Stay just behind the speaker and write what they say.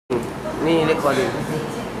นี่ recording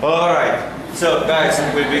All right. So guys,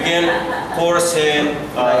 we begin course in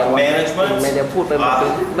management. ไม่ได้พูดไปหมดเล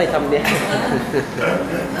ยไม่ทำเนี่ย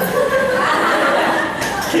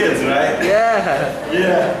Kids, right?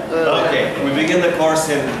 Yeah. Okay. We begin the course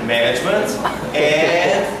in management,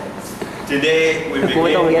 and today we begin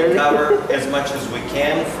to cover as much as we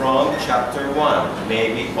can from chapter 1,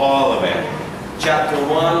 maybe all of it. Chapter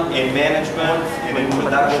 1 in management, in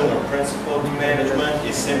introduction or principle to management,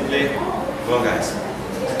 is simply, well guys,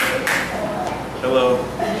 hello.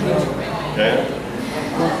 Okay.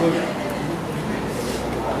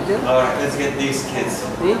 Alright, let's get these kids.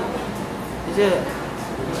 Teacher,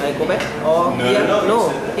 I go back or here? No,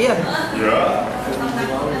 here. Yeah.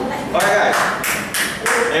 Alright guys,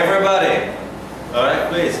 everybody. Alright,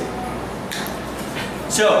 please.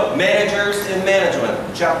 So, managers in management,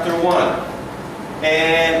 chapter 1.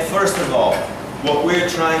 And first of all, what we're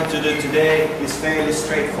trying to do today is fairly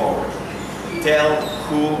straightforward. Tell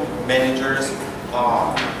who managers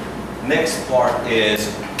are. Next part is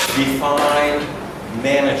define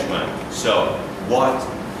management. So, what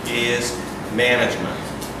is management?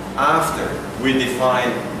 After we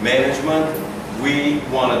define management, we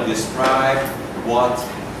want to describe what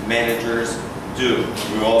managers do.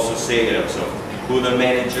 We also say them. So, who the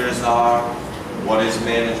managers are, what is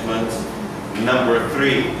management. Number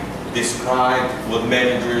 3, describe what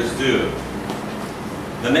managers do.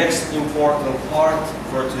 The next important part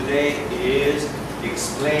for today is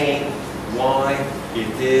explain why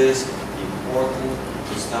it is important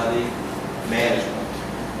to study management.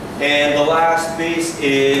 And the last piece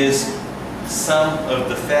is some of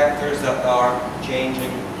the factors that are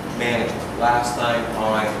changing management. Last time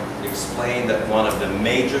I explained that one of the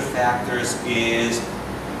major factors is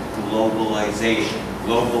globalization.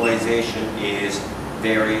 Globalization is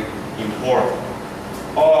very important.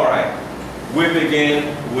 All right, we begin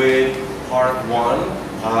with part 1.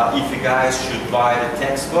 If you guys should buy the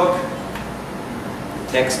textbook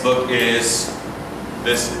is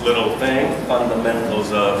this little thing,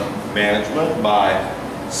 Fundamentals of Management by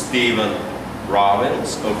Stephen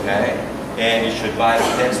Robbins, okay? And you should buy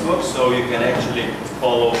the textbook so you can actually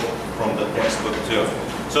follow from the textbook too.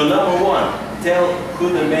 So number 1, tell who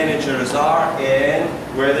the managers are and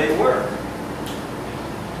where they work.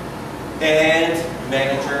 And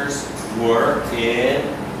managers work in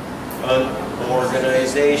an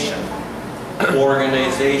organization.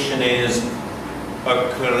 Organization is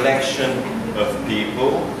a collection of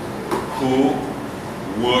people who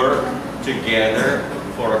work together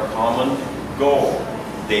for a common goal.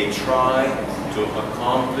 They try to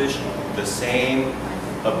accomplish the same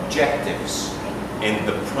objectives. And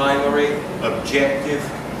the primary objective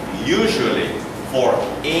usually for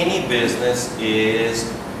any business is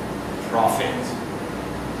profit.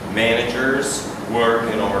 Managers work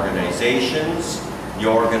in organizations. The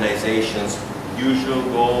organization's usual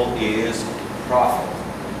goal is profit.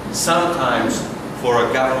 Sometimes for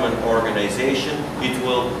a government organization it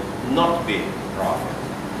will not be profit.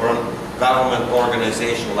 For a government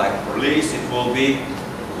organization like police it will be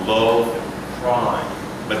low crime.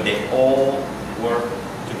 But they all work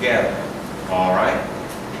together, all right?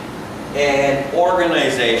 And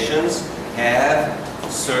organizations have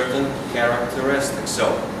certain characteristics. So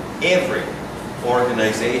every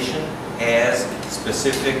organization has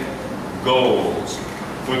specific goals.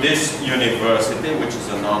 For this university, which is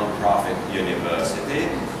a non-profit university,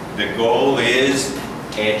 the goal is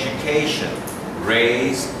education,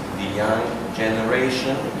 raise the young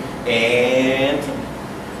generation and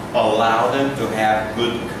allow them to have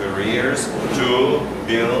good careers to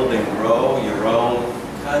build and grow your own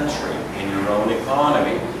country and your own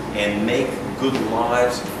economy and make good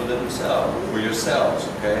lives for themselves, for yourselves,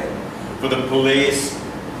 okay? For the police,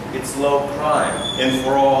 it's low crime. And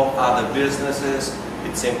for all other businesses,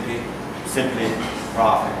 it's simply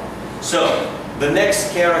profit. So, the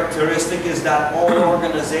next characteristic is that all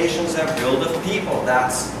organizations are built of people.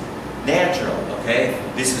 That's natural, okay?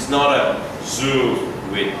 This is not a zoo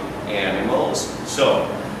with animals. So,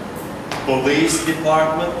 police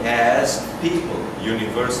department has people,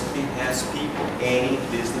 university has people, any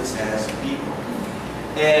business has people.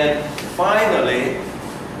 And finally,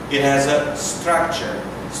 it has a structure.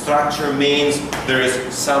 Structure means there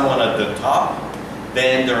is someone at the top,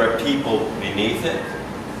 then there are people beneath it,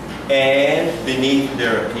 and beneath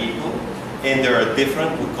there are people, and there are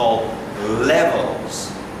different, we call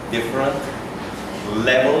levels, different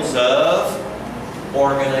levels of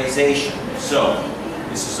organization. So,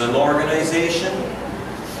 this is an organization.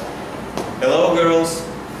 Hello girls,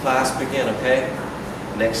 class begin, okay?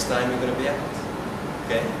 Next time you're going to be out,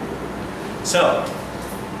 okay? So,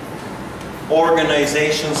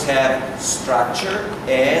 Organizations have structure,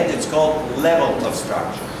 and it's called level of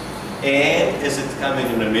structure. And as it's coming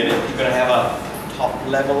in a minute, you're going to have a top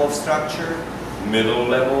level of structure, middle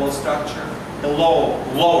level of structure, and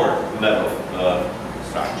lower level of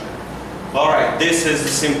structure. All right, this is a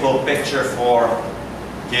simple picture for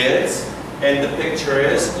kids. And the picture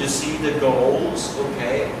is, you see the goals,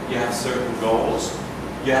 okay? You have certain goals,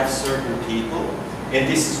 you have certain people, and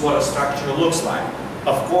this is what a structure looks like.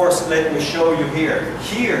 Of course, let me show you here.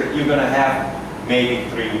 Here, you're gonna have maybe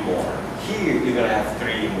 3 more. Here, you're gonna have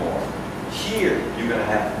 3 more. Here, you're gonna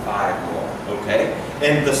have 5 more, okay?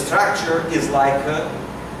 And the structure is like a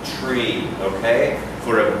tree, okay?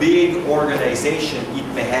 For a big organization, it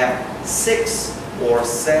may have 6 or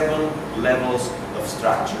 7 levels of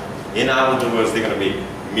structure. In other words, they're going to be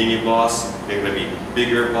mini boss, they're going to be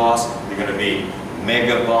bigger boss, they're going to be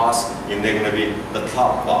mega boss, and they're going to be the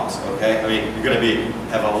top boss, okay? I mean, you're going to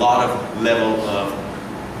have a lot of level of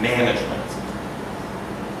management.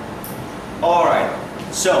 All right,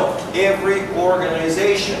 so every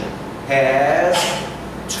organization has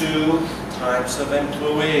 2 types of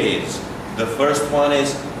employees. The first one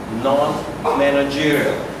is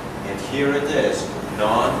non-managerial, and here it is,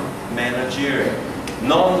 non-managerial.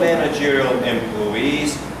 Non-managerial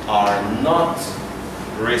employees are not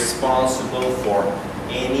responsible for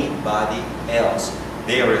anybody else.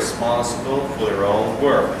 They are responsible for their own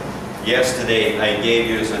work. Yesterday I gave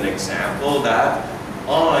you as an example that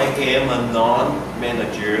I am a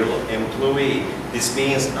non-managerial employee. This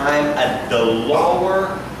means I'm at the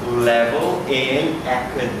lower level in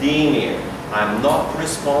academia. I'm not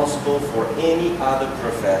responsible for any other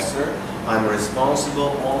professor. I'm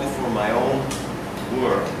responsible only for my own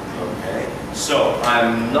work, okay? So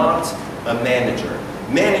I'm not a manager.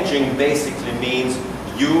 Managing basically means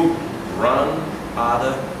you run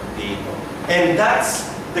other people. And that's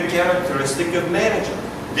the characteristic of management.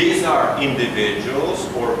 These are individuals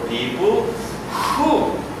or people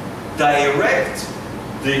who direct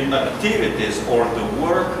the activities or the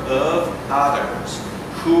work of others.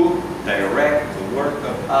 Who direct the work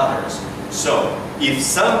of others. So if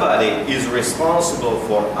somebody is responsible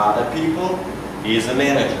for other people, he is a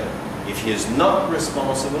manager. If he is not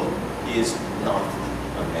responsible, he is not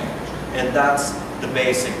a manager. And that's the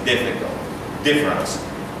basic difference.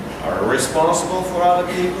 Are responsible for other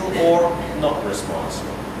people or not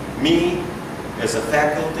responsible? Me, as a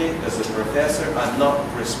faculty, as a professor, I'm not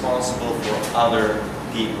responsible for other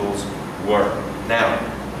people's work. Now,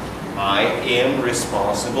 I am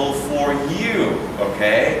responsible for you,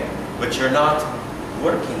 okay? But you're not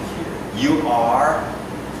working here. You are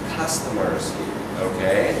customers here.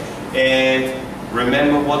 Okay? And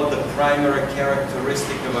remember what the primary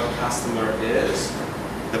characteristic of a customer is?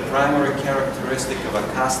 The primary characteristic of a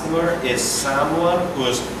customer is someone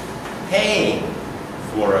who's paying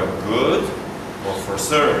for a good or for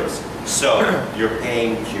service. So you're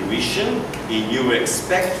paying tuition and you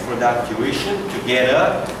expect for that tuition to get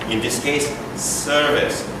in this case,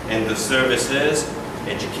 service. And the service is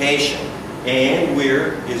education. And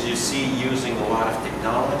we're, as you see, using a lot of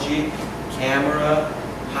technology, camera,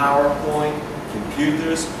 PowerPoint,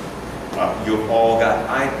 computers. You've all got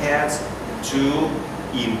iPads to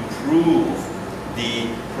improve the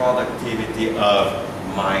productivity of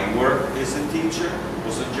my work as a teacher,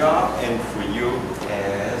 was a job, and for you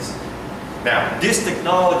as... Now, this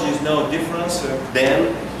technology is no different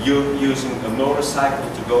than you using a motorcycle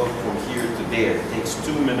to go from here to there. It takes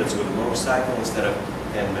 2 minutes with a motorcycle instead of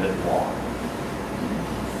 10-minute walk.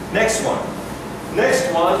 Next one.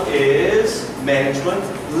 Next one is management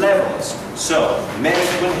levels. So,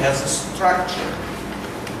 management has a structure.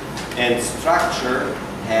 And structure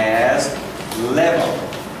has level.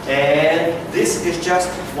 And this is just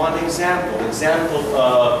one example. Example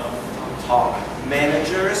of top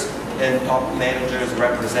managers. And top managers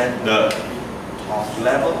represent the top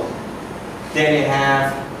level. Then you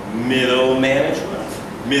have middle management.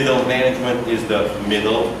 Middle management is the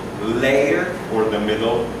middle layer or the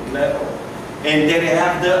middle level. And then you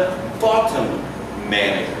have the bottom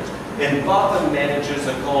managers. And bottom managers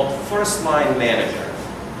are called first line manager.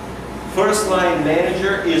 First line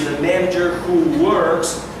manager is a manager who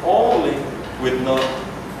works only with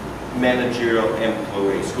non-managerial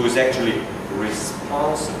employees, who is actually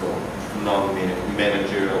responsible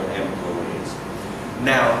non-managerial employees.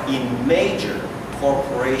 Now, in major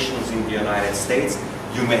corporations in the United States,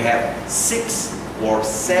 you may have 6 or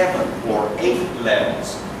 7 or 8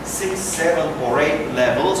 levels. 6, 7 or 8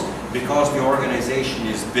 levels because the organization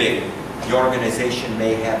is big. The organization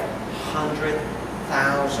may have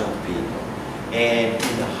 100,000 people. And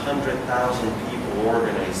in a 100,000 people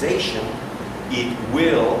organization, it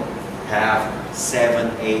will have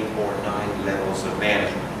 7, 8, or 9 levels of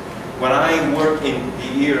management. When I worked in the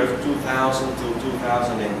year of 2000 to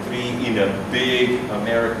 2003 in a big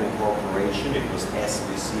American corporation, it was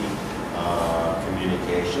SBC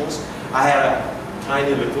Communications, I had a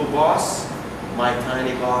tiny little boss. My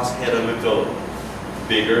tiny boss had a little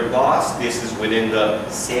bigger boss. This is within the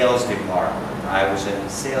sales department. I was in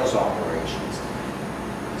sales operations.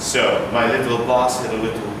 So my little boss had a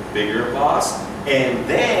little bigger boss, and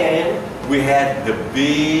then we had the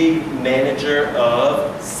big manager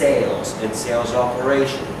of sales and sales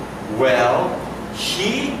operation. Well,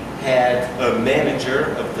 he had a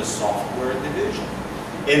manager of the software division.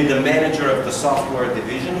 And the manager of the software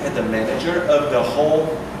division had the manager of the whole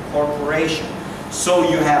corporation. So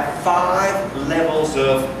you have 5 levels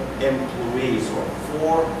of employees, or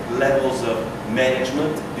 4 levels of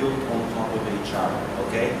management built on top of each other,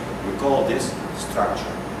 okay? We call this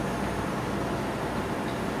structure.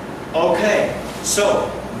 Okay, so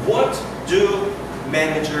what do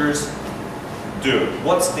managers do?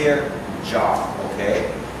 What's their job,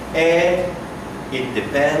 okay? And it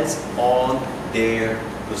depends on their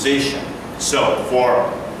position. So for,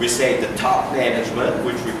 we say, the top management,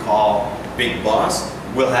 which we call big boss,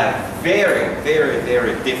 will have very, very,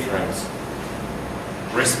 very different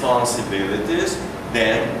responsibilities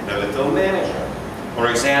than the little manager. For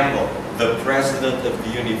example, the president of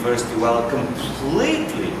the university, well,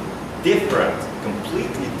 completely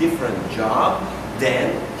different job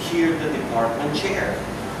than here the department chair.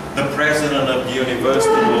 The president of the university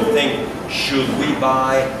will think, should we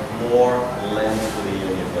buy more land for the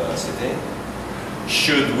university?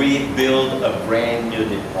 Should we build a brand new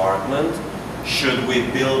department? Should we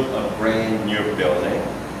build a brand new building?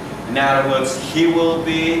 In other words, he will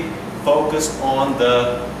be focused on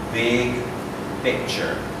the big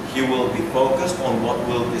picture. He will be focused on what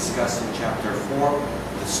we'll discuss in chapter 4,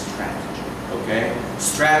 the strategy, okay?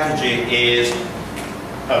 Strategy is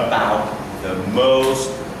about the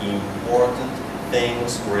most important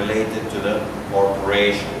things related to the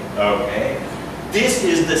corporation, okay? This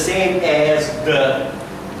is the same as the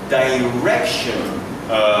direction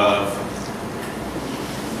of,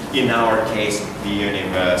 in our case, the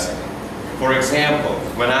university. For example,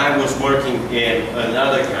 when I was working in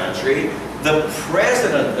another country, the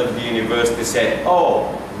president of the university said,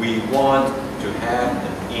 oh, we want to have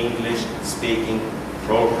an English-speaking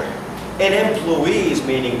program. And employees,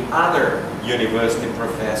 meaning other university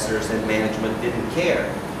professors and management, didn't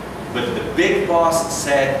care. But the big boss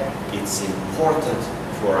said, it's important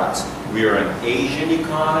for us. We're an Asian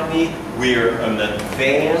economy, we're an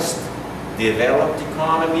advanced, developed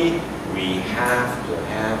economy, we have to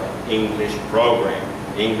have an English program.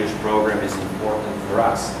 The English program is important for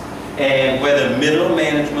us. And whether middle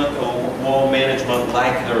management or low management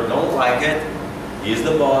like it or don't like it, he's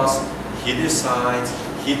the boss, he decides,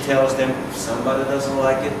 he tells them if somebody doesn't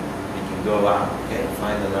like it, they can go out, okay,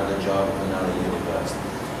 find another job at another university.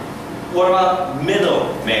 What about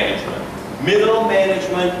middle management? Middle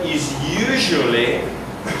management is usually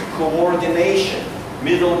coordination.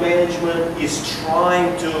 Middle management is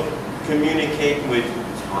trying to communicate with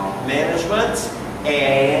top management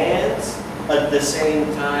and at the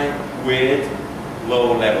same time with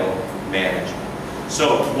low-level management.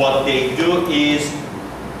 So what they do is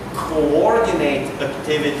coordinate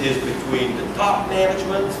activities between the top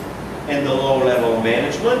management and the low-level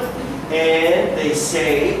management, and they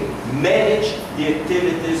say manage the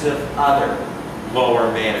activities of other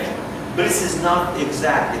lower management. But this is not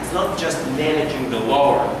exact. It's not just managing the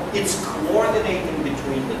lower. It's coordinating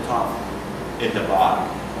between the top and the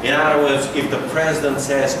bottom. In other words, if the president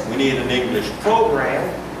says we need an English program,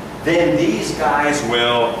 then these guys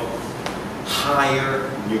will hire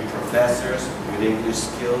new professors with English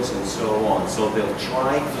skills and so on. So they'll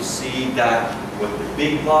try to see that what the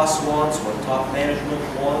big boss wants, what top management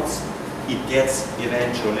wants, it gets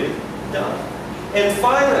eventually done. And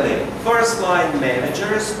finally, first-line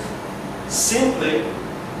managers simply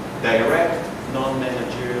direct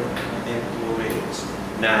non-managerial employees.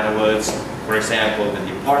 In other words, for example, the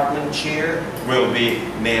department chair will be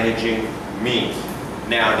managing me.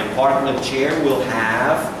 Now, department chair will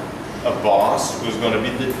have a boss who's going to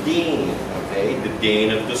be the dean, okay? The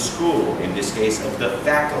dean of the school, in this case of the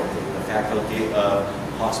faculty of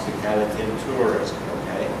hospitality and tourism,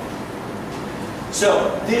 okay?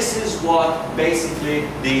 So, this is what basically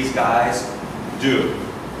these guys do.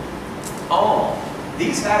 Oh,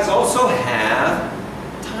 these guys also have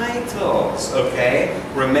titles, okay?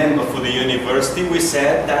 Remember, for the university, we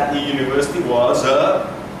said that the university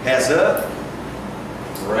has a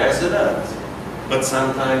president, but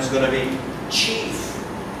sometimes going to be chief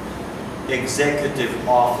executive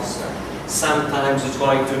officer. Sometimes it's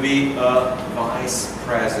going to be a vice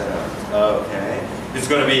president, okay? It's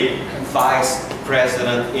going to be vice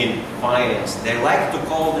president in finance. They like to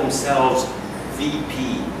call themselves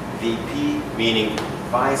VP. VP meaning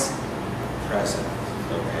vice president,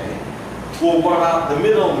 okay? Well, what about the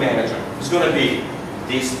middle manager? It's going to be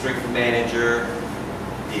district manager,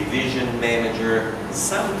 division manager.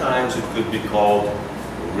 Sometimes it could be called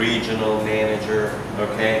regional manager,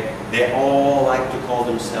 okay? They all like to call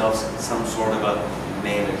themselves some sort of a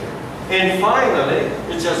manager. And finally,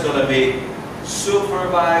 it's just going to be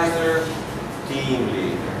supervisor, team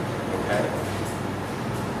leader, okay?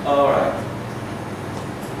 All right.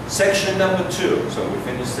 Section number 2. So we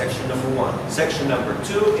finished section number 1. Section number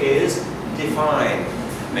 2 is define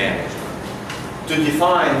management. To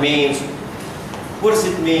define means, what does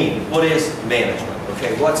it mean? What is management?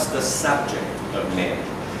 Okay, what's the subject of management?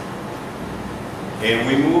 And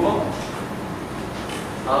we move on.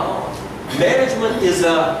 Management is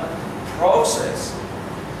a process.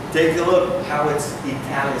 Take a look how it's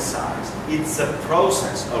italicized. It's a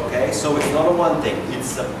process, okay? So it's not a one thing,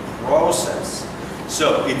 it's a process.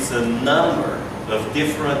 So it's a number of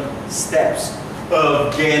different steps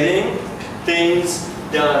of getting things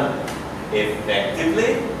done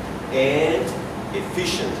effectively and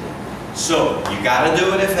efficiently. So you gotta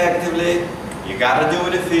do it effectively, you gotta do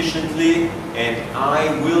it efficiently, and I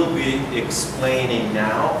will be explaining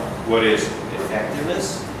now what is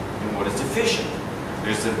effectiveness and what is efficient.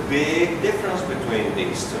 There's a big difference between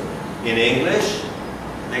these two. In English,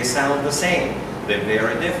 they sound the same. They're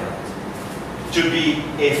very different. To be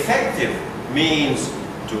effective means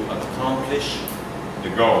to accomplish the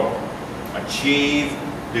goal, achieve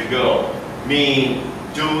the goal, mean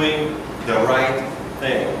doing the right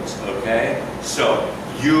things, okay? So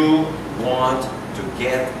you want to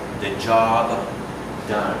get the job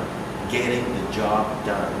done, getting the job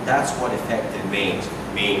done. That's what effective means.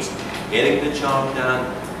 It means getting the job done,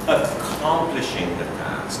 accomplishing the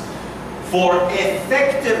task. For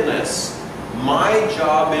effectiveness, my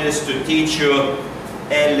job is to teach you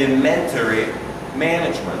elementary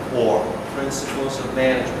management or principles of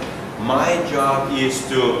management. My job is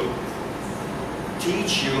to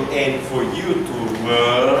teach you and for you to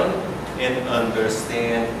learn and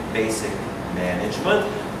understand basic management.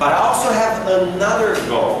 But I also have another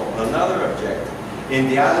goal, another objective.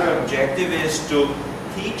 And the other objective is to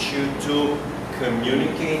teach you to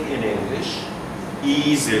communicate in English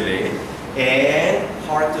easily. And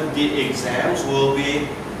part of the exams will be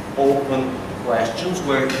open questions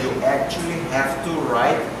where you actually have to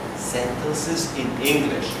write sentences in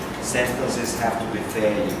English. Sentences have to be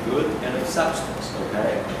fairly good and of substance,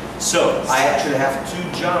 okay? So I actually have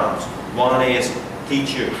 2 jobs. One is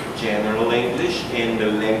teach you general English in the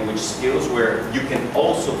language skills where you can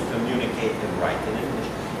also communicate and write in English.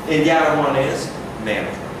 And the other one is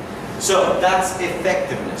management. So that's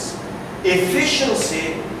effectiveness.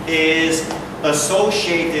 Efficiency is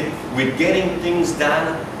associated with getting things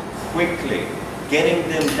done quickly, getting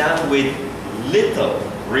them done with little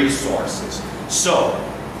resources. So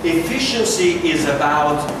efficiency is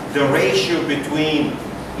about the ratio between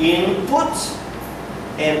input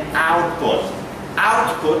and output.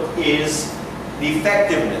 Output is the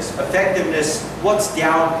effectiveness. Effectiveness, what's the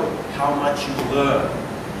output? How much you learn.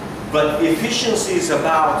 But efficiency is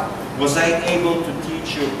about, was I able to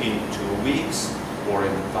teach you in 2 weeks, or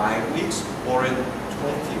in 5 weeks, or in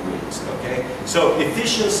 20 weeks, okay? So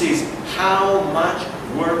efficiency is how much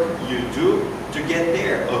work you do to get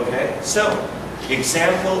there, okay? So,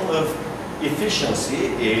 example of efficiency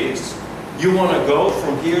is, you want to go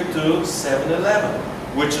from here to 7-Eleven,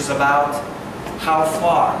 which is about how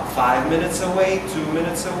far? 5 minutes away, 2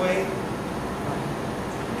 minutes away?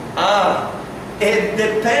 It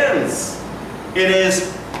depends. It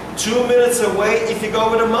is 2 minutes away if you go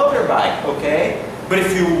with a motorbike, okay? But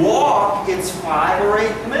if you walk, it's 5 or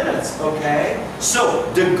 8 minutes, okay? So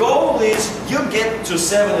the goal is you get to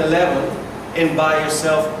 7-Eleven and buy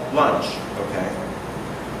yourself lunch, okay?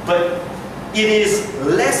 But it is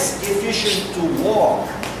less efficient to walk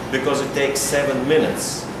because it takes 7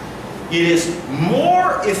 minutes. It is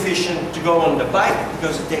more efficient to go on the bike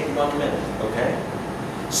because it takes 1 minute, okay?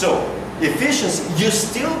 So efficiency, you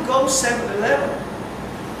still go 7-Eleven.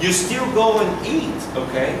 You still go and eat,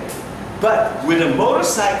 okay? But with a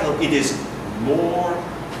motorcycle, it is more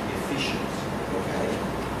efficient, okay?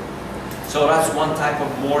 So that's one type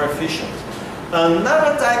of more efficient.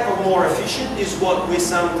 Another type of more efficient is what we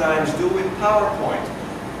sometimes do with PowerPoint.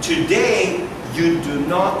 Today, you do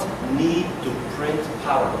not need to print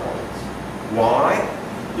PowerPoint. Why?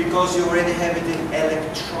 Because you already have it in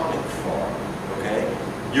electronic form, okay?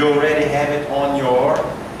 You already have it on your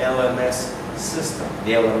LMS system.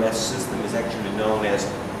 The LMS system is actually known as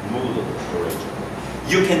Moodle originally.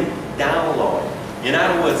 You can download. In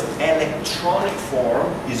other words, electronic form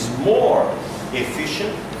is more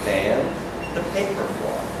efficient than the paper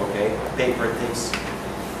form, okay? Paper takes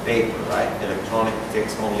paper, right? Electronic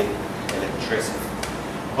takes only electricity.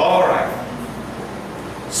 All right.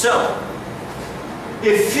 So,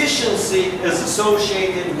 efficiency is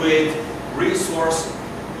associated with resource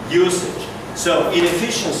usage. So, in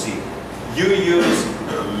efficiency, you use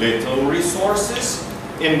little resources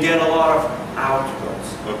and get a lot of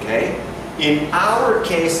outputs, okay? In our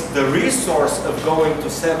case, the resource of going to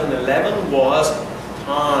 7-Eleven was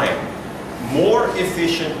time. More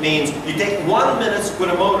efficient means you take 1 minute with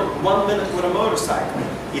a motorcycle.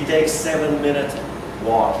 It takes 7 minutes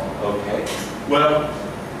walking, okay? Well,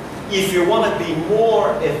 if you want to be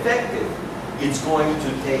more effective, it's going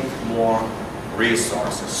to take more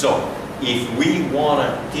resources. So, if we want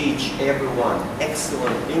to teach everyone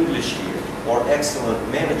excellent English here or excellent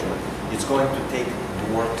management, it's going to take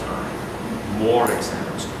more time, more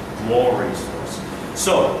exams, more resources.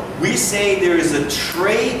 So, we say there is a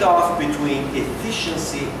trade-off between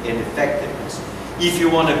efficiency and effectiveness. If you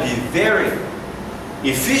want to be very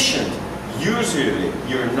efficient, usually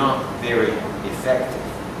you're not very effective.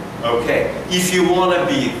 Okay, if you want to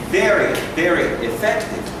be very, very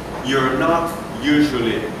effective, you're not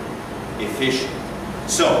usually efficient.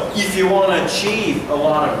 So, if you want to achieve a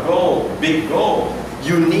lot of big goal,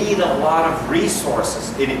 you need a lot of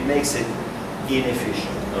resources, and it makes it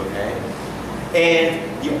inefficient, okay?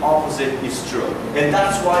 And the opposite is true. And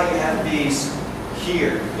that's why you have these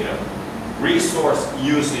here, you know, resource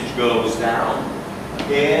usage goes down,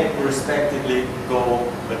 and respectively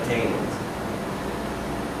goal attainment.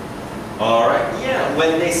 All right, yeah,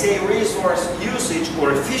 when they say resource usage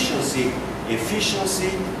or efficiency,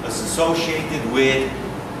 efficiency is associated with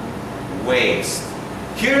waste.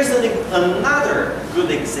 Here's another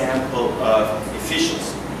good example of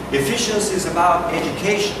efficiency. Efficiency is about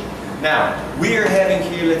education. Now, we are having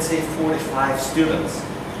here, let's say, 45 students,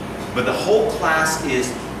 but the whole class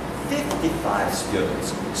is 55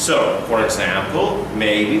 students. So, for example,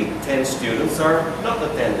 maybe 10 students are not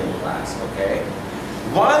attending class, okay?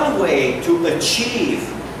 One way to achieve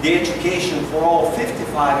the education for all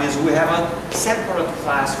 55 is we have a separate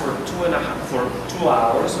class for 2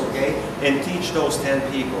 hours, okay, and teach those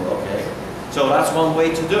 10 people, okay? So that's one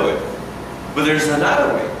way to do it. But there's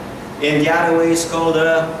another way, and the other way is called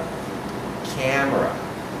a camera.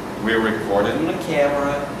 We record it on the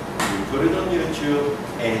camera, we put it on YouTube,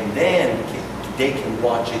 and then they can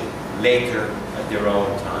watch it later at their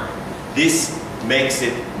own time. This makes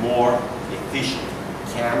it more efficient.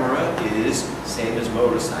 Camera is same as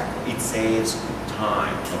motorcycle. It saves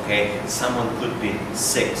time, okay? Someone could be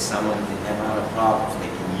sick, someone can have other problems. They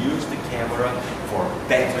can use the camera for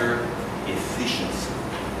better efficiency.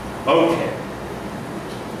 Okay.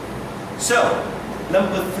 So,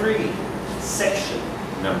 number 3, section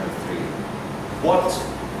number 3. What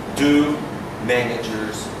do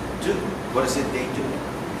managers do? What is it they do?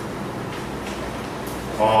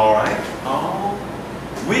 All right.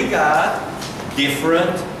 We got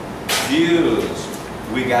different views.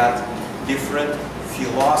 We got different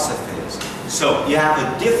philosophies. So you have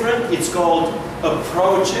a different, it's called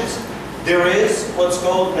approaches. There is what's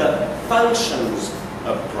called the functions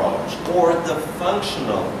approach or the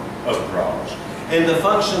functional approach. And the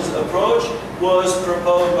functions approach was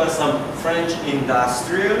proposed by some French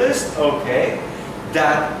industrialists, okay,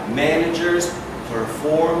 that managers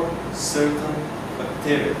perform certain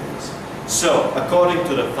activities. So, according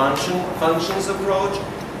to the functions approach,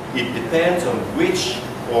 it depends on which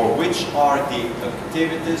are the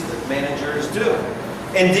activities that managers do.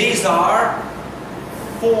 And these are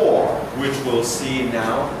 4, which we'll see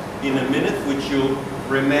now in a minute, which you'll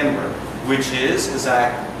remember, which is, as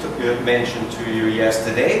I mentioned to you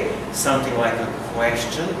yesterday, something like a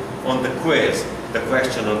question on the quiz. The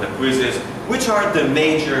question on the quiz is, which are the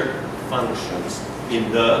major functions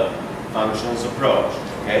in the functions approach,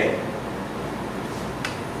 okay?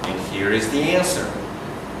 And here is the answer.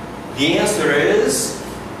 The answer is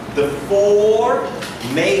the 4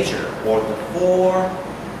 major or the 4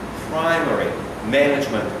 primary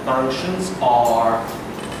management functions are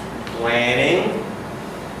planning,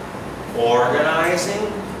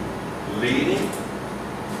 organizing, leading,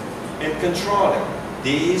 and controlling.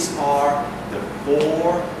 These are the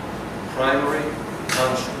 4 primary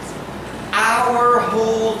functions. Our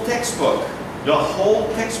whole textbook,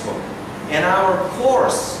 and our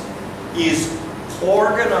course is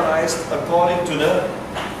organized according to the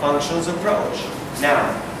functions approach.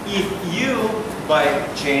 Now, if you by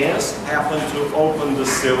chance happen to open the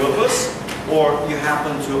syllabus, or you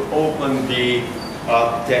happen to open the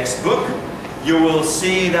textbook, you will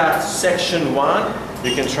see that section 1,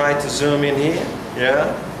 you can try to zoom in here,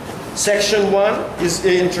 yeah? Section 1 is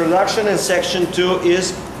the introduction and section 2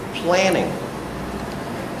 is planning.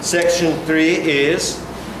 Section 3 is,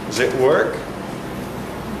 does it work?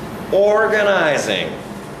 Organizing.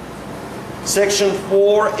 Section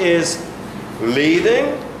 4 is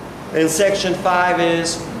leading, and section 5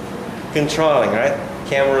 is controlling, right?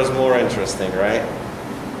 Camera is more interesting, right?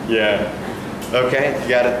 Yeah. Okay, you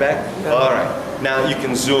got it back? Yeah. All right. Now you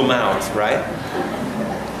can zoom out, right?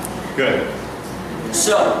 Good.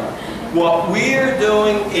 So, what we're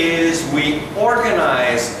doing is we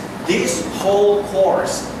organize this whole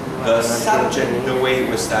course, the subject, the way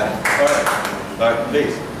we study. All right,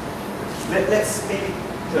 please. Let's maybe,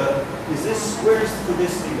 is this, where's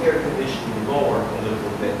this the air conditioning lower a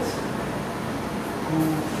little bit? Who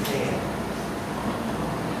can?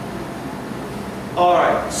 All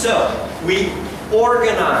right, so we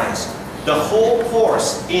organize the whole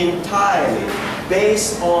course entirely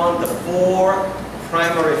based on the 4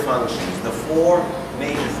 primary functions, the 4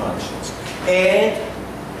 major functions. And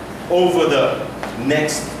over the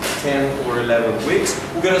next 10 or 11 weeks,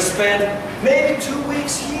 we're going to spend maybe 2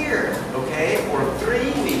 weeks here, okay, or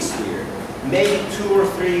 3 weeks here, maybe 2 or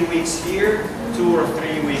 3 weeks here, 2 or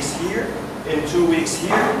 3 weeks here, and 2 weeks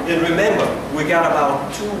here. And remember, we got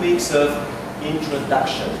about 2 weeks of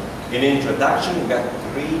introduction. In introduction, we got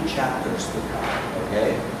 3 chapters to cover,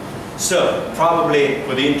 okay? So, probably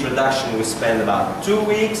for the introduction, we spend about 2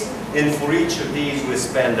 weeks, and for each of these, we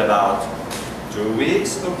spend about 2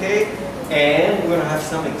 weeks, okay? And we're going to have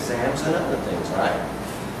some exams and other things, right?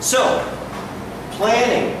 So,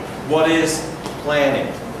 planning. What is planning?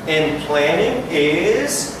 And planning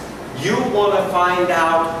is you want to find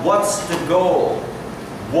out what's the goal,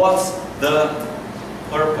 what's the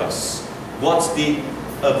purpose, what's the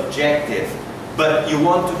objective. But you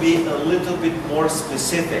want to be a little bit more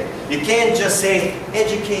specific. You can't just say,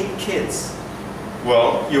 educate kids.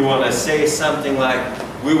 Well, you want to say something like,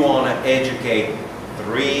 we want to educate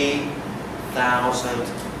 3,000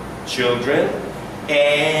 children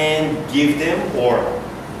and give them or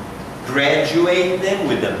graduate them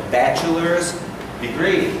with a bachelor's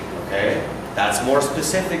degree, okay? That's more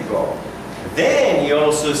specific goal. Then you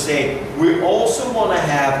also say, we also want to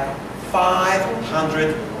have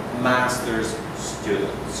 500 master's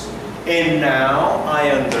students. And now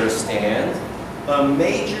I understand a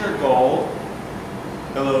major goal.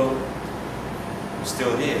 Hello, I'm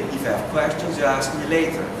still here. If you have questions, you ask me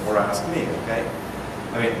later or ask me, okay?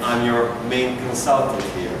 I mean, I'm your main consultant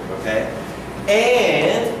here, okay?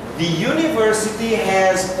 And the university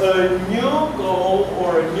has a new goal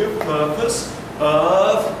or a new purpose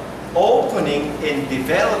of opening and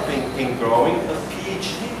developing and growing a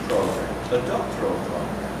PhD program, a doctoral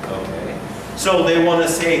program, okay? So they want to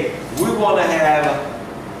say, we want to have a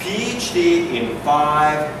PhD in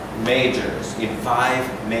 5 majors, in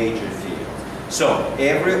 5 major fields. So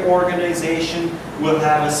every organization will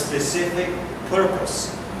have a specific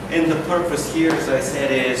purpose. And the purpose here, as I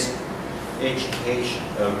said, is education,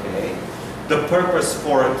 okay? The purpose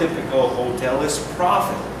for a typical hotel is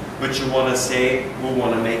profit. But you want to say, we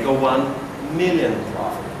want to make a 1 million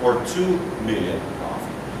profit or 2 million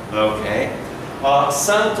profit, okay?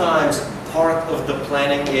 Sometimes part of the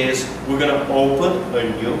planning is we're going to open a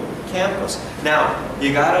new campus. Now,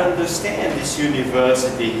 you got to understand this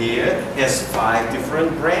university here has 5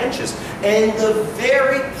 different branches. And the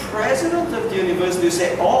very president of the university will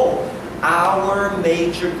say, oh, our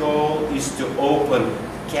major goal is to open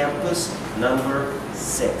campus number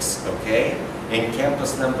 6, okay? And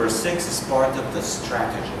campus number 6 is part of the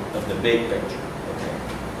strategy of the big picture, okay?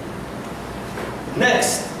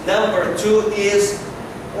 Next, number 2 is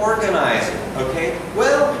organizing, okay?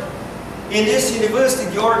 Well, in this university,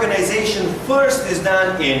 the organization first is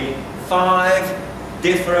done in 5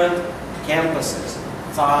 different campuses,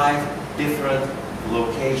 5 different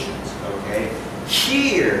locations, okay?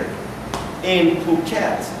 Here in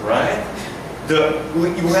Phuket, right?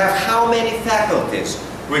 You have how many faculties?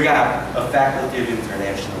 We got a faculty of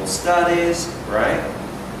international studies, right?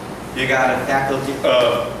 You got a faculty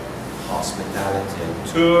of hospitality and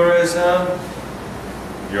tourism.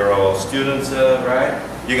 You're all students of, right?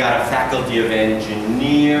 You got a faculty of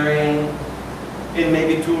engineering, and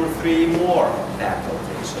maybe 2 or 3 more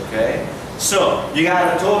faculties, okay? So, you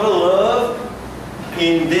got a total of,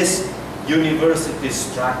 in this university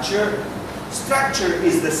structure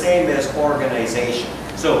is the same as organization.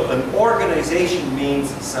 So, an organization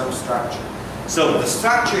means some structure. So, the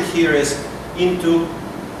structure here is into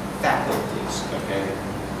faculties, okay?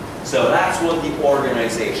 So that's what the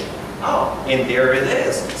organization. Oh, and there it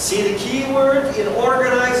is. See the key word in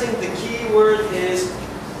organizing? The key word is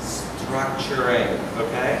structuring,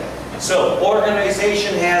 okay? So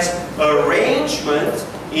organization has arrangement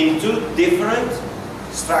into different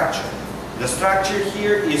structure. The structure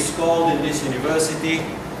here is called in this university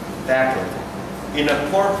faculty. In a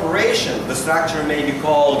corporation, the structure may be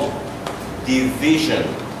called division,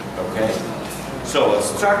 okay? So a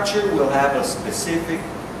structure will have a specific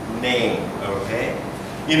name, okay?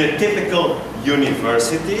 In a typical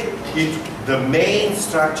university, the main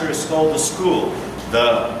structure is called the school,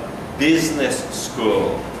 the business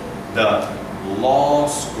school, the law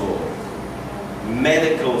school,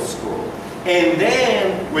 medical school. And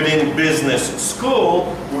then within business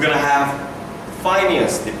school, we're going to have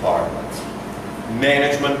finance department,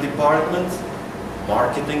 management department,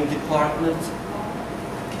 marketing department,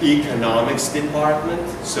 economics department.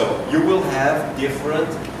 So you will have different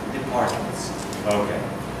departments. Okay.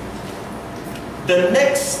 The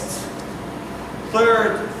next,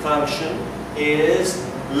 third function is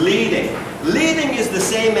leading. Leading is the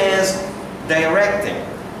same as directing.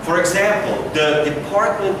 For example, the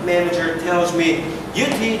department manager tells me, you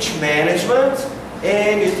teach management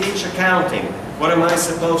and you teach accounting. What am I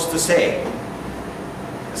supposed to say?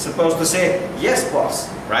 I'm supposed to say, yes, boss,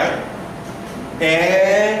 right?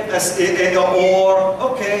 Or,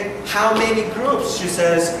 okay, how many groups? She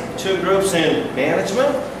says, 2 groups in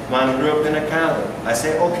management, 1 group in accounting. I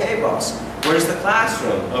say, okay, boss, where's the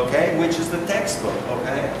classroom? Okay, which is the textbook?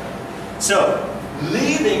 Okay. So,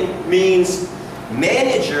 leading means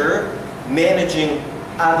manager managing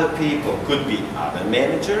other people. Could be other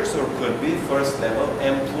managers or could be first level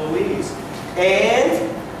employees. And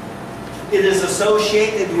it is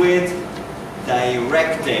associated with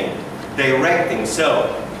directing. Directing.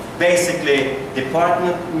 So basically,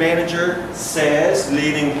 department manager says,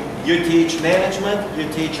 leading, you teach management,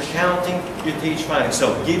 you teach accounting, you teach finance.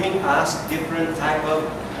 So giving us different type of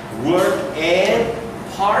work, and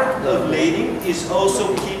part of leading is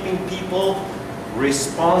also keeping people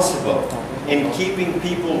responsible. And keeping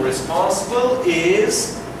people responsible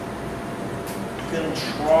is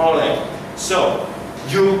controlling. So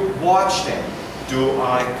you watch them. Do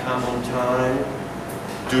I come on time?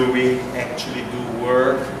 Do we actually do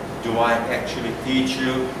work? Do I actually teach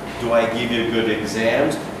you? Do I give you good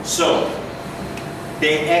exams? So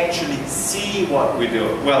they actually see what we do.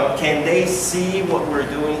 Well, can they see what we're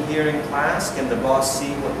doing here in class? Can the boss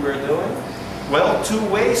see what we're doing? Well, 2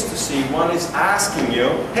 ways to see. One is asking you,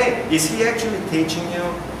 hey, is he actually teaching you?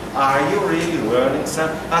 Are you really learning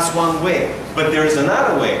something? That's one way. But there's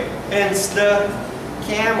another way, and it's the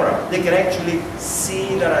camera. They can actually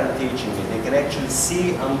see that I'm teaching you. They can actually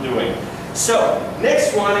see I'm doing. So,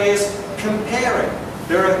 next one is comparing.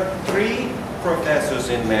 There are 3 professors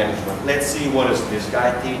in management. Let's see, what is this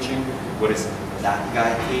guy teaching? What is that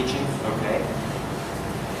guy teaching? Okay.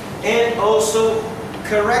 And also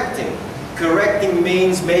correcting. Correcting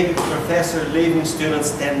means maybe professor leaving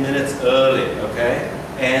students 10 minutes early, okay?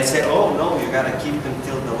 And say, oh no, you gotta keep them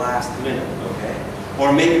till the last minute, okay?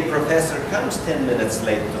 Or maybe professor comes 10 minutes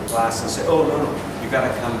late to class and say, oh no, you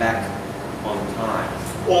gotta come back on time.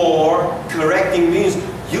 Or correcting means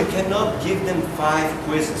you cannot give them 5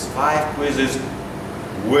 quizzes. 5 quizzes,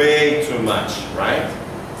 way too much, right?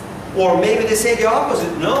 Or maybe they say the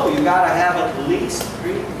opposite. No, you gotta have at least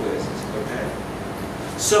 3 quizzes, okay?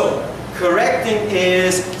 So, correcting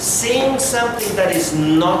is seeing something that is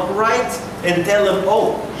not right and tell them,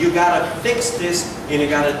 oh, you gotta fix this and you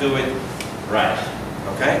gotta do it right,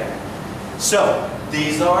 okay? So,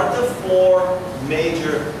 these are the 4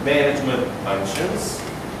 major management functions.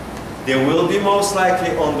 They will be most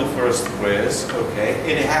likely on the first quiz, okay?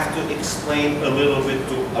 And you have to explain a little bit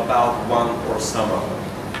about one or some of them.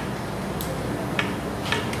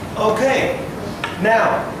 Okay,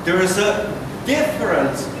 now there is a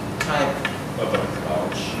different type of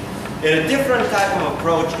approach. And a different type of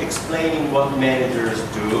approach explaining what managers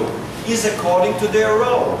do is according to their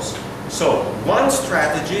roles. So one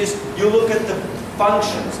strategy is you look at the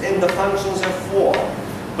functions, and the functions are 4.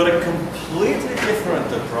 But a completely different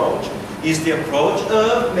approach is the approach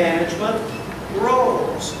of management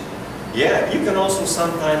roles. Yeah, you can also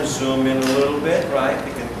sometimes zoom in a little bit, right?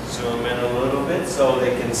 You can zoom in a little bit so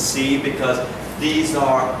they can see, because these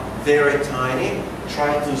are very tiny.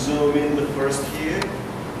 Try to zoom in the first here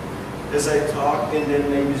as I talk, and then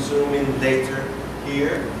maybe zoom in later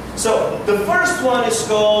here. So the first one is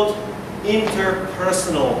called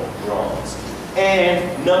interpersonal roles.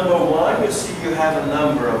 And number 1, you see you have a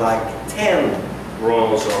number like 10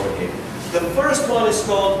 roles over here. The first one is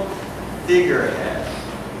called figurehead.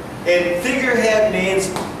 And figurehead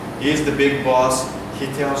means he's the big boss. He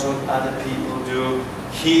tells what other people do.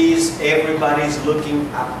 Everybody's looking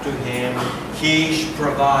up to him. He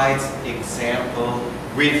provides example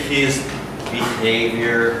with his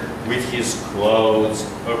behavior, with his clothes,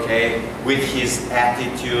 okay, with his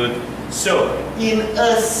attitude. So, in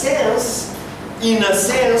a sense,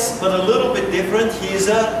 but a little bit different, he's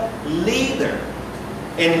a leader.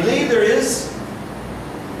 And leader is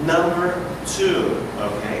number 2,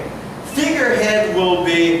 okay? Figurehead will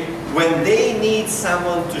be when they need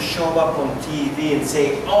someone to show up on TV and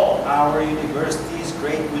say, oh, our university is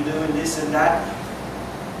great, we're doing this and that.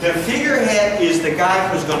 The figurehead is the guy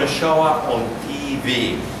who's going to show up on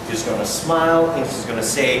TV. He's going to smile and he's going to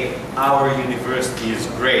say, our university is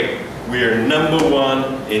great. We're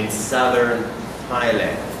 #1 in southern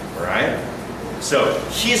Thailand, right? So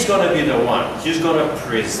he's going to be the one. He's going to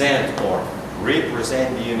present or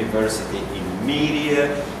represent the university in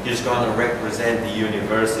media. He's going to represent the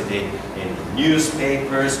university in the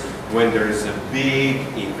newspapers. When there is a big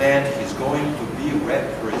event, he's going to be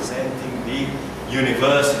representing the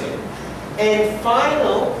university. And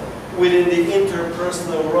final, within the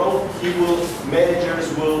interpersonal role,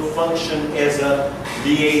 managers will function as a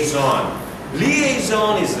liaison.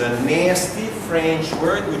 Liaison is a nasty French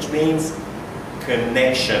word which means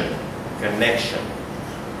connection. Connection.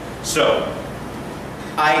 So,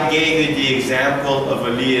 I gave you the example of a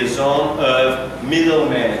liaison of middle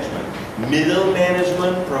management. Middle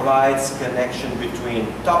management provides connection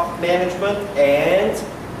between top management and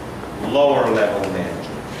lower level management.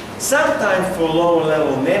 Sometimes for lower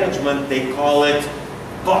level management they call it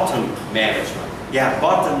bottom management. Yeah,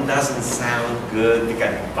 bottom doesn't sound good. You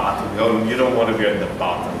got bottom, you don't want to be at the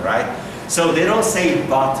bottom, right? So they don't say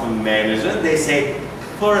bottom management, they say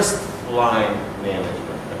first line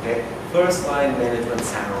management, okay? First line management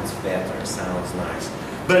sounds better, sounds nice.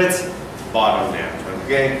 But it's bottom management,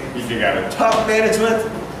 okay? If you got a top management,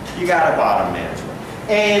 you got a bottom management.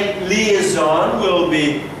 And liaison will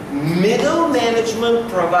be middle management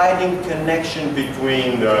providing connection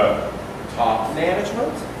between the top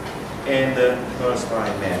management and the first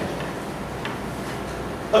line management.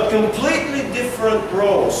 A completely different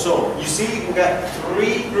role. So you see we got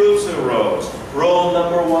 3 groups of roles. Role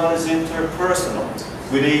number 1 is interpersonal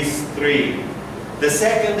with these 3. The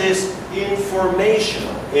second is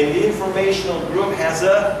informational. And the informational group has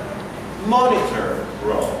a monitor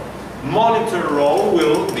role. Monitor role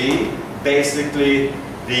will be basically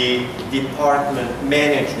the department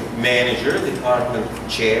manager, department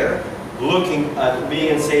chair, looking at me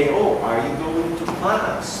and saying, oh, are you going to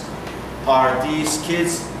class? Are these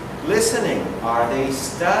kids listening? Are they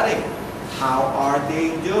studying? How are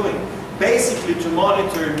they doing? Basically, to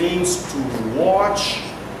monitor means to watch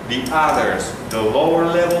the others, the lower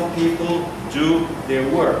level people, do their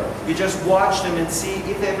work. You just watch them and see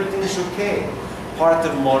if everything is okay. Part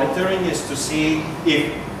of monitoring is to see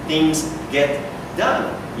if things get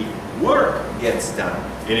done, if work gets done.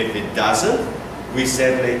 And if it doesn't, we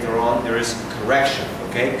said later on there is correction,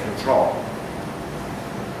 okay, control.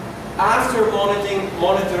 After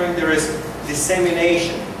monitoring there is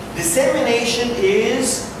dissemination. Dissemination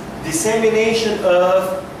is dissemination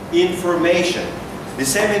of information.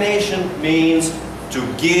 Dissemination means to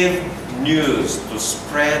give news, to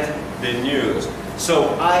spread the news.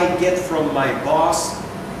 So I get from my boss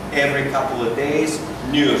every couple of days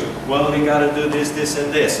news. Well, we got to do this, this,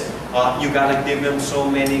 and this. You got to give them so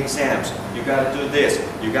many exams. You got to do this.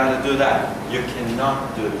 You got to do that. You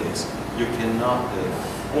cannot do this. You cannot do that.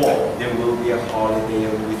 Or there will be a holiday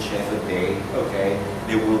on whichever day, okay?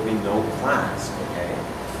 There will be no class, okay?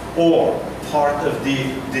 Or part of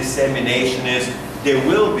the dissemination is there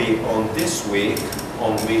will be on this week,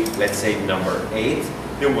 on week, let's say number 8,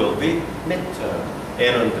 there will be midterm.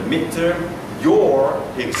 And on the midterm, your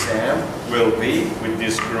exam will be with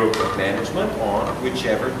this group of management on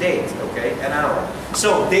whichever date, okay, an hour.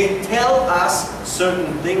 So they tell us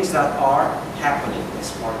certain things that are happening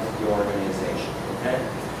as part of the organization, okay?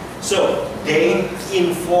 So they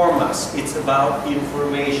inform us. It's about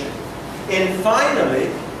information. And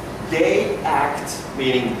finally, they act,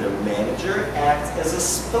 meaning the manager acts as a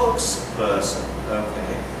spokesperson,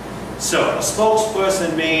 okay? So a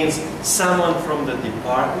spokesperson means someone from the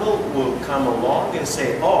department will come along and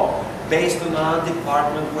say, oh, based on our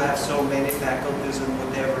department we have so many faculties and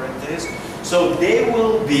whatever it is. So they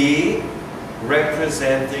will be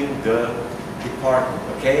representing the department,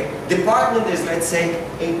 okay? Department is, let's say,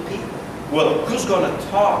 8 people. Well, who's going to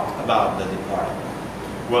talk about the department?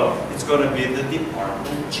 Well, it's going to be the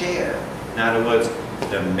department chair. In other words,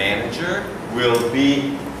 the manager will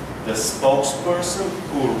be the spokesperson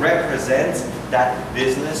who represents that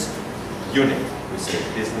business unit. We say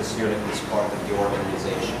business unit is part of the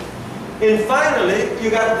organization. And finally, you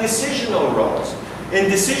got decisional roles.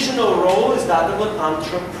 And decisional role is that of an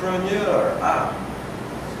entrepreneur.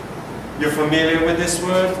 You're familiar with this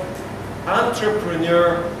word?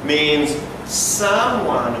 Entrepreneur means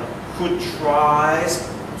someone who tries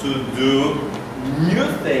to do new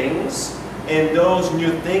things, and those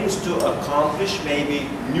new things to accomplish maybe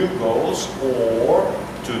new goals, or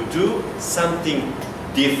to do something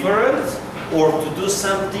different, or to do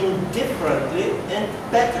something differently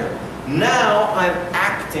and better. Now I'm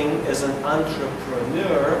acting as an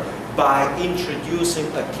entrepreneur by introducing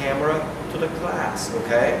a camera to the class,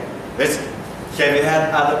 okay? Have you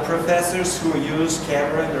had other professors who use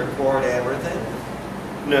camera and record everything?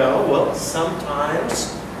 No, well,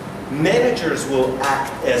 sometimes managers will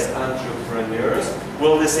act as entrepreneurs.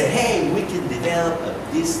 Well, they say, hey, we can develop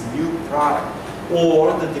this new product.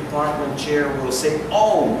 Or the department chair will say,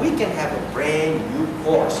 oh, we can have a brand new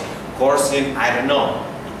course in, I don't know,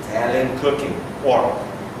 Italian cooking, or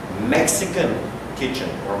Mexican kitchen,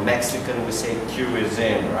 or Mexican, we say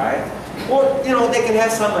cuisine, right? Or, you know, they can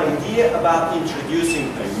have some idea about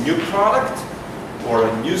introducing a new product, or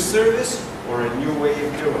a new service, or a new way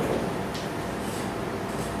of doing it.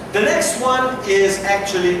 The next one is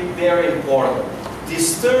actually very important.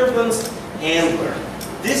 Disturbance handler.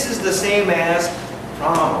 This is the same as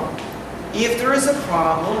problem. If there is a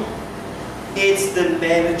problem, it's the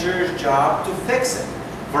manager's job to fix it.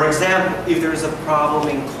 For example, if there is a problem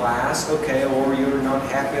in class, okay, or you're not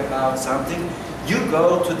happy about something, you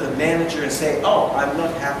go to the manager and say, oh, I'm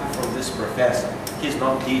not happy from this professor. He's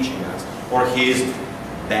not teaching us. Or he's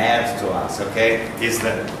bad to us, okay? He's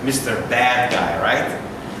the Mr. Bad Guy, right?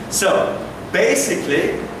 So,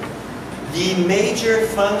 basically, the major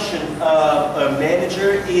function of a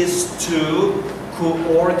manager is to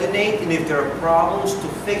coordinate, and if there are problems, to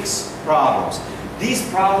fix problems. These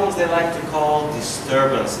problems they like to call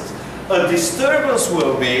disturbances. A disturbance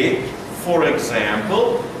will be, for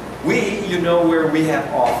example, you know where we have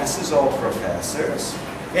offices, all professors,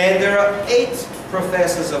 and there are 8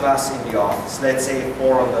 professors of us in the office. Let's say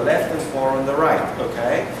 4 on the left and 4 on the right,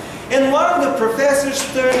 okay? And one of the professors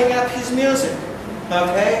turning up his music,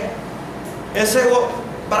 okay? And say, well,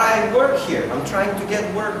 but I work here. I'm trying to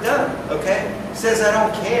get work done, okay? Says, I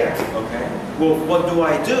don't care, okay? Well, what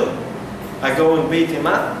do? I go and beat him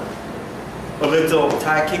up? A little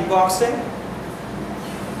Thai kickboxing?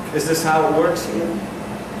 Is this how it works here?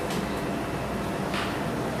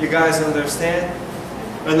 You guys understand?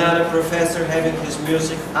 Another professor having his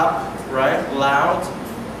music up, right, loud.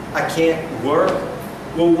 I can't work.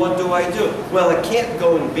 Well, what do? Well, I can't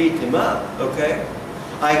go and beat him up, okay?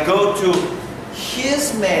 I go to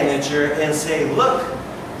his manager and say, look,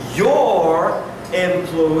 your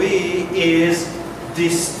employee is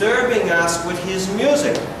disturbing us with his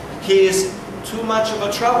music. He is too much of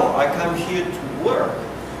a trouble. I come here to work.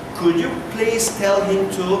 Could you please tell him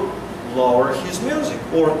to lower his music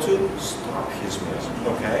or to stop his music,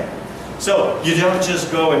 okay? So you don't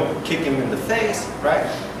just go and kick him in the face, right?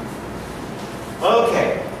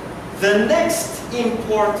 Okay, the next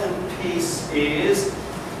important piece is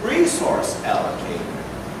resource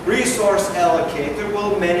allocator. Resource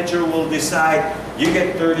allocator, manager will decide, you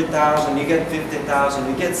get 30,000, you get 50,000,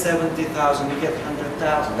 you get 70,000, you get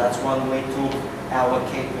 100,000. That's one way to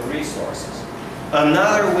allocate the resources.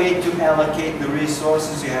 Another way to allocate the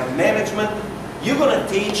resources, you have management. You're going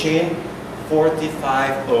to teach in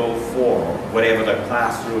 4504, whatever the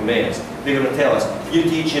classroom is. They're going to tell us, you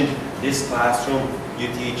teach in this classroom, you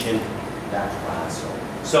teach in that classroom.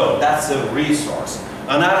 So that's a resource.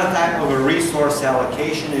 Another type of a resource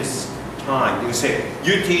allocation is time. You say,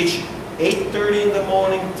 you teach 8:30 in the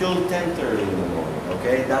morning till 10:30 in the morning,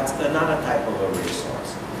 okay? That's another type of a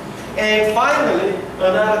resource. And finally,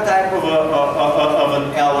 another type of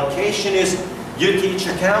an allocation is, you teach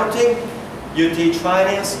accounting, you teach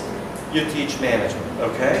finance, you teach management,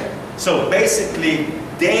 okay? So basically,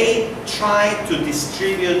 they try to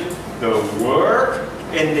distribute the work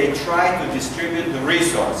and they try to distribute the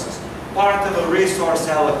resources. Part of a resource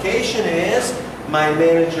allocation is, my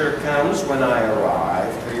manager comes when I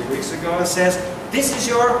arrive 3 weeks ago and says, this is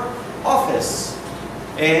your office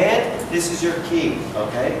and this is your key,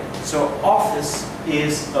 okay? So office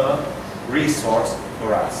is a resource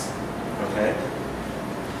for us, okay?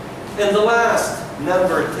 And the last,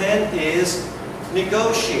 number 10, is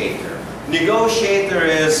negotiator. Negotiator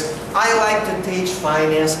is, I like to teach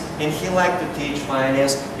finance and he likes to teach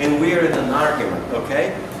finance and we're in an argument,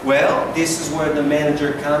 okay? Well, this is where the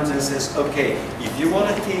manager comes and says, okay, if you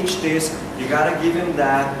want to teach this, you got to give him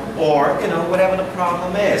that, or, you know, whatever the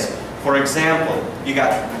problem is. For example, you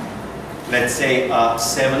got, let's say,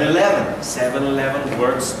 7-Eleven. 7-Eleven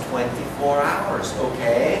works 24 hours,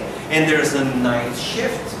 okay? And there's a night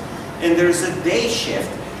shift, and there's a day shift.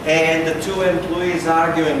 And the two employees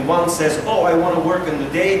arguing, one says, oh, I want to work in the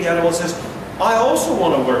day, the other one says, I also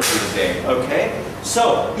want to work in the day, okay?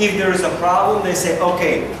 So, if there is a problem, they say,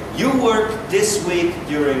 okay, you work this week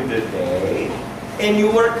during the day, and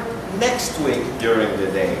you work next week during the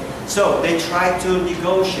day. So, they try to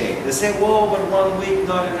negotiate. They say, whoa, but 1 week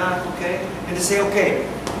not enough, okay? And they say, okay,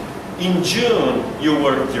 in June, you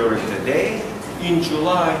work during the day, in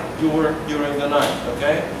July, you work during the night,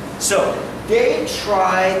 okay? So, they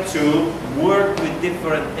try to work with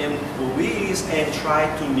different employees and try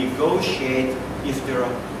to negotiate if there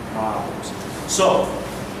are problems. So,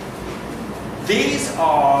 these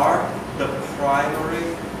are the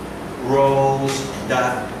primary roles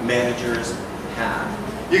that managers have.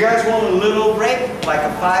 You guys want a little break? Like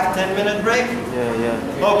a 5-10 minute break?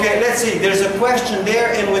 Yeah. Okay, let's see. There's a question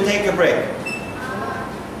there and we take a break.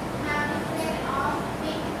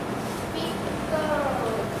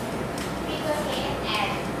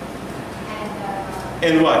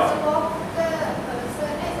 And what?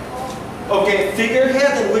 Okay,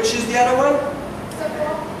 figurehead, and which is the other one?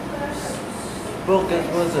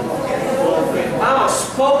 Spokesperson. Ah,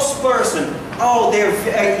 spokesperson. Oh, they're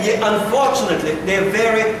unfortunately they're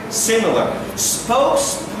very similar.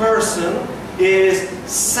 Spokesperson is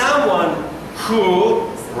someone who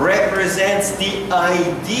represents the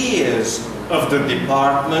ideas of the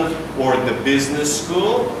department or the business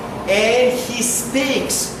school, and he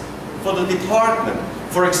speaks for the department.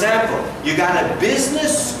 For example, you got a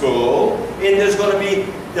business school and there's going to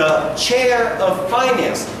be the chair of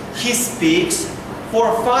finance. He speaks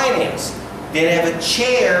for finance. They have a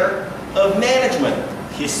chair of management.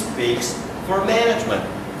 He speaks for management.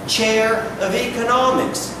 Chair of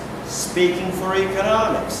economics, speaking for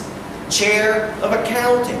economics. Chair of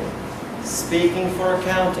accounting, speaking for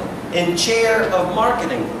accounting. And chair of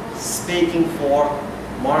marketing, speaking for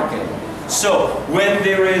marketing. So, when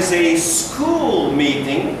there is a school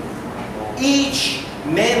meeting, each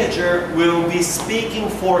manager will be speaking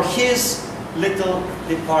for his little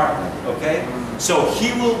department, okay? So,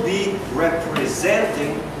 he will be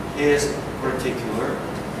representing his particular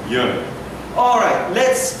unit. All right,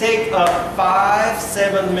 let's take a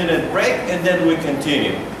 5-7 minute break and then we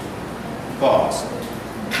continue. Pause.